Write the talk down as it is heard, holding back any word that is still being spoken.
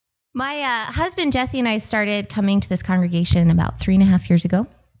My husband, Jesse, and I started coming to this congregation about 3.5 years ago.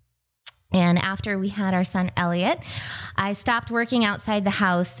 And after we had our son, Elliot, I stopped working outside the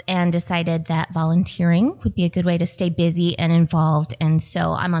house and decided that volunteering would be a good way to stay busy and involved. And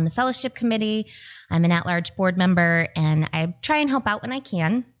so I'm on the fellowship committee. I'm an at-large board member, and I try and help out when I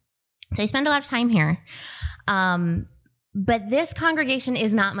can. So I spend a lot of time here. But this congregation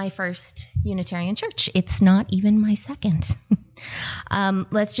is not my first Unitarian church. It's not even my second.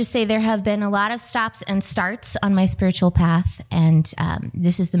 Let's just say there have been a lot of stops and starts on my spiritual path, and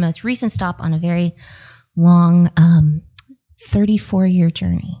this is the most recent stop on a very long 34-year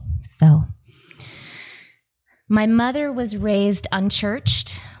journey. So my mother was raised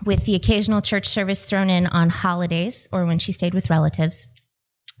unchurched, with the occasional church service thrown in on holidays or when she stayed with relatives.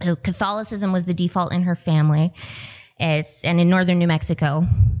 Catholicism was the default in her family. And in northern New Mexico,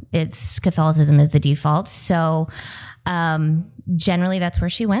 Catholicism is the default. So generally that's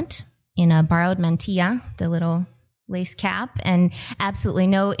where she went, in a borrowed mantilla, the little lace cap, and absolutely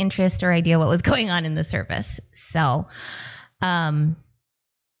no interest or idea what was going on in the service. So my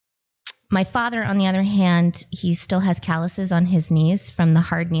father, on the other hand, he still has calluses on his knees from the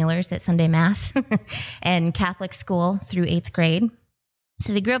hard kneelers at Sunday Mass and Catholic school through 8th grade.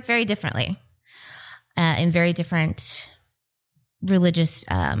 So they grew up very differently. In very different religious,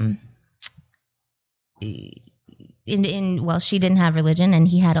 well, she didn't have religion, and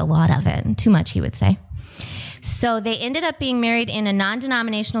he had a lot of it, too much, he would say. So they ended up being married in a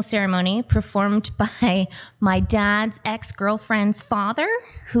non-denominational ceremony performed by my dad's ex-girlfriend's father,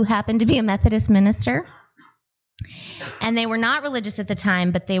 who happened to be a Methodist minister. And they were not religious at the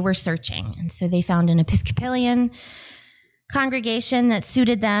time, but they were searching. And so they found an Episcopalian congregation that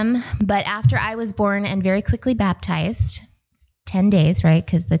suited them. But after I was born and very quickly baptized, 10 days, right,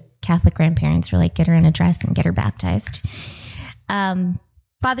 because the Catholic grandparents were like, get her in a dress and get her baptized,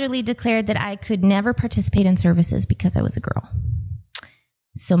 Father Lee declared that I could never participate in services because I was a girl.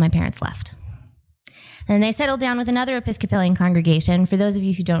 So my parents left. And they settled down with another Episcopalian congregation. For those of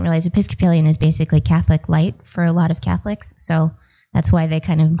you who don't realize, Episcopalian is basically Catholic light for a lot of Catholics, so that's why they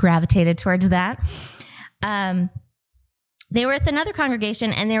kind of gravitated towards that. They were with another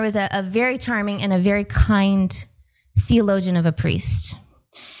congregation, and there was a very charming and a very kind theologian of a priest.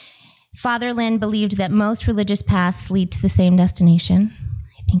 Father Lynn believed that most religious paths lead to the same destination.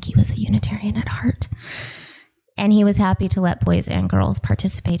 I think he was a Unitarian at heart. And he was happy to let boys and girls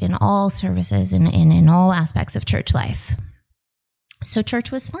participate in all services and in all aspects of church life. So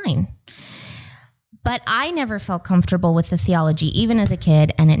church was fine. But I never felt comfortable with the theology, even as a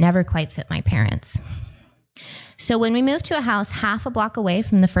kid, and it never quite fit my parents. So when we moved to a house half a block away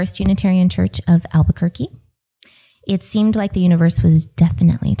from the First Unitarian Church of Albuquerque, it seemed like the universe was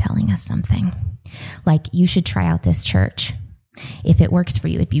definitely telling us something. Like, you should try out this church. If it works for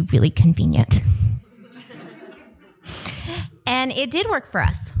you, it'd be really convenient. And it did work for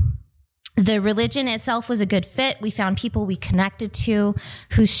us. The religion itself was a good fit. We found people we connected to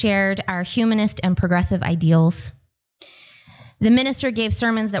who shared our humanist and progressive ideals. The minister gave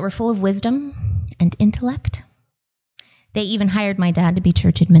sermons that were full of wisdom and intellect. They even hired my dad to be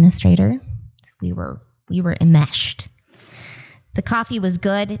church administrator. We were enmeshed. The coffee was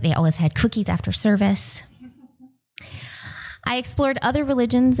good. They always had cookies after service. I explored other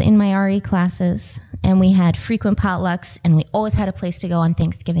religions in my RE classes, and we had frequent potlucks, and we always had a place to go on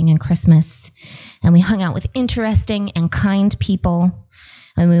Thanksgiving and Christmas. And we hung out with interesting and kind people,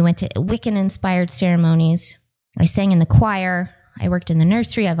 and we went to Wiccan-inspired ceremonies. I sang in the choir. I worked in the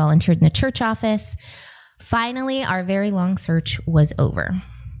nursery. I volunteered in the church office. Finally, our very long search was over.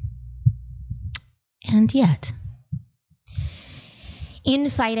 And yet,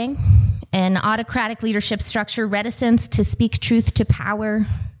 infighting, an autocratic leadership structure, reticence to speak truth to power,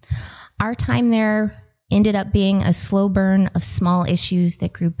 our time there ended up being a slow burn of small issues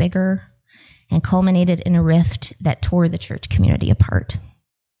that grew bigger and culminated in a rift that tore the church community apart.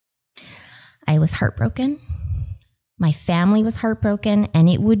 I was heartbroken. My family was heartbroken, and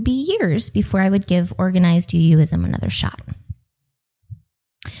it would be years before I would give organized UUism another shot.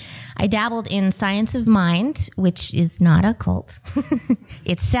 I dabbled in science of mind, which is not a cult.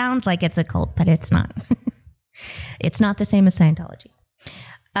 It sounds like it's a cult, but it's not. It's not the same as Scientology.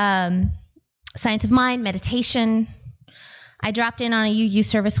 Science of mind, meditation. I dropped in on a UU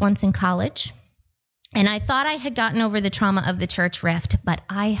service once in college, and I thought I had gotten over the trauma of the church rift, but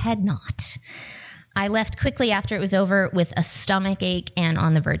I had not. I left quickly after it was over with a stomach ache and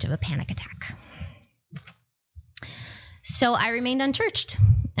on the verge of a panic attack. So I remained unchurched.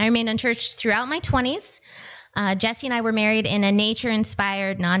 I remained unchurched throughout my 20s. Jesse and I were married in a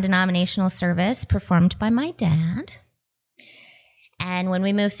nature-inspired, non-denominational service performed by my dad. And when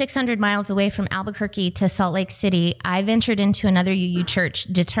we moved 600 miles away from Albuquerque to Salt Lake City, I ventured into another UU church,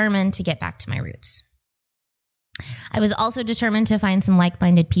 determined to get back to my roots. I was also determined to find some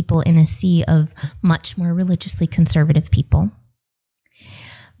like-minded people in a sea of much more religiously conservative people.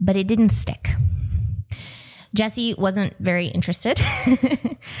 But it didn't stick. Jesse wasn't very interested.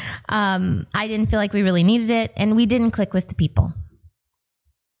 I didn't feel like we really needed it, and we didn't click with the people.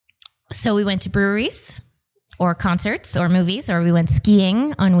 So we went to breweries or concerts or movies, or we went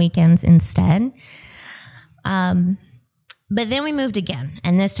skiing on weekends instead. But then we moved again,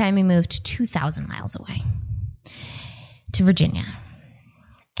 and this time we moved 2,000 miles away to Virginia.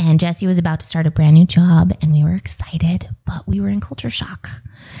 And Jesse was about to start a brand new job, and we were excited, but we were in culture shock.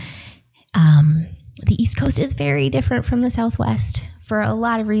 The East Coast is very different from the Southwest for a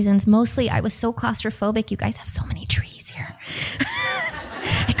lot of reasons. Mostly, I was so claustrophobic. You guys have so many trees here.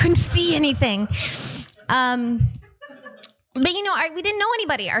 I couldn't see anything. But, we didn't know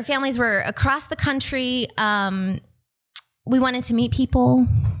anybody. Our families were across the country. We wanted to meet people.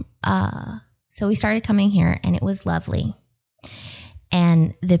 So we started coming here, and it was lovely.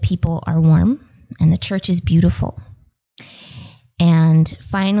 And the people are warm, and the church is beautiful. And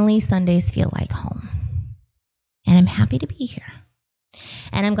finally, Sundays feel like home. And I'm happy to be here.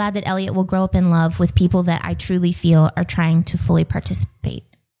 And I'm glad that Elliot will grow up in love with people that I truly feel are trying to fully participate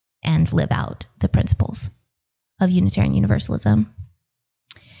and live out the principles of Unitarian Universalism.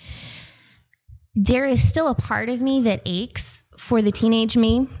 There is still a part of me that aches for the teenage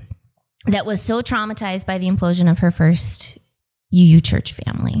me that was so traumatized by the implosion of her first UU church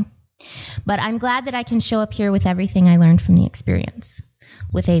family. But I'm glad that I can show up here with everything I learned from the experience,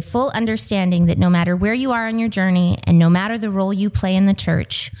 with a full understanding that no matter where you are on your journey and no matter the role you play in the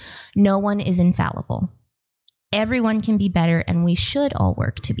church, no one is infallible. Everyone can be better, and we should all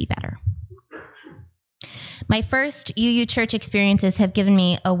work to be better. My first UU church experiences have given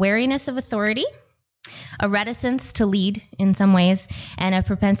me a wariness of authority, a reticence to lead in some ways, and a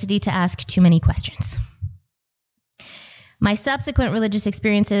propensity to ask too many questions. My subsequent religious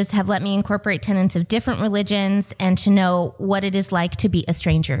experiences have let me incorporate tenets of different religions and to know what it is like to be a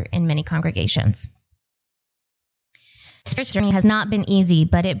stranger in many congregations. Spiritual journey has not been easy,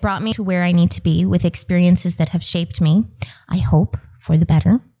 but it brought me to where I need to be with experiences that have shaped me, I hope, for the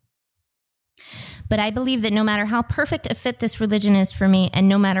better. But I believe that no matter how perfect a fit this religion is for me, and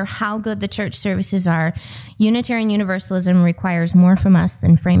no matter how good the church services are, Unitarian Universalism requires more from us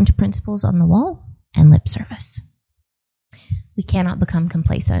than framed principles on the wall and lip service. We cannot become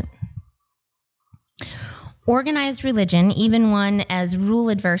complacent. Organized religion, even one as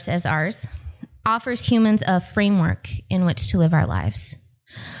rule-adverse as ours, offers humans a framework in which to live our lives,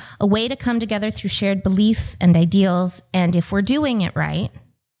 a way to come together through shared belief and ideals, and if we're doing it right,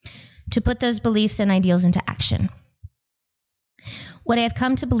 to put those beliefs and ideals into action. What I have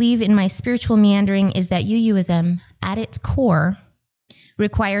come to believe in my spiritual meandering is that UUism, at its core,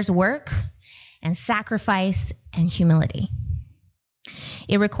 requires work and sacrifice and humility.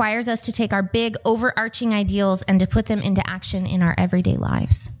 It requires us to take our big, overarching ideals and to put them into action in our everyday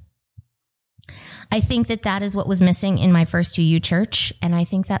lives. I think that that is what was missing in my first UU church, and I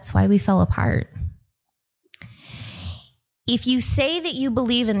think that's why we fell apart. If you say that you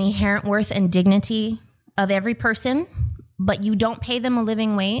believe in the inherent worth and dignity of every person, but you don't pay them a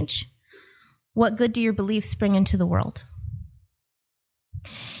living wage, what good do your beliefs bring into the world?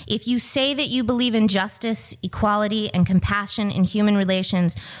 If you say that you believe in justice, equality, and compassion in human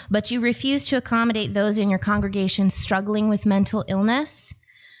relations, but you refuse to accommodate those in your congregation struggling with mental illness,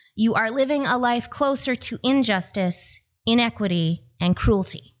 you are living a life closer to injustice, inequity, and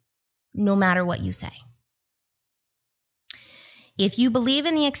cruelty, no matter what you say. If you believe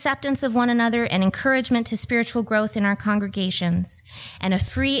in the acceptance of one another and encouragement to spiritual growth in our congregations and a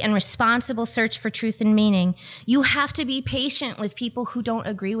free and responsible search for truth and meaning, you have to be patient with people who don't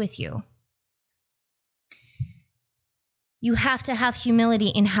agree with you. You have to have humility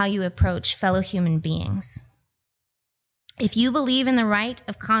in how you approach fellow human beings. If you believe in the right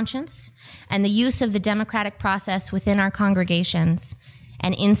of conscience and the use of the democratic process within our congregations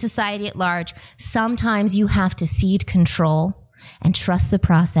and in society at large, sometimes you have to cede control and trust the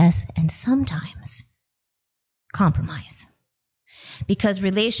process, and sometimes compromise. Because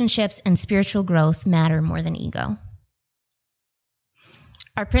relationships and spiritual growth matter more than ego.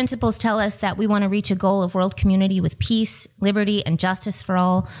 Our principles tell us that we want to reach a goal of world community with peace, liberty, and justice for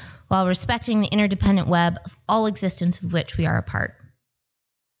all, while respecting the interdependent web of all existence of which we are a part.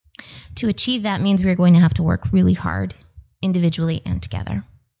 To achieve that means we are going to have to work really hard, individually and together.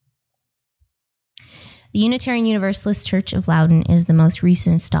 The Unitarian Universalist Church of Loudon is the most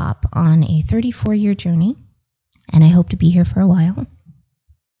recent stop on a 34-year journey, and I hope to be here for a while.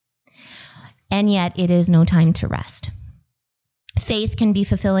 And yet, it is no time to rest. Faith can be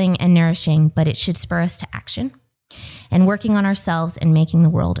fulfilling and nourishing, but it should spur us to action and working on ourselves and making the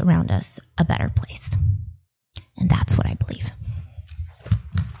world around us a better place. And that's what I believe.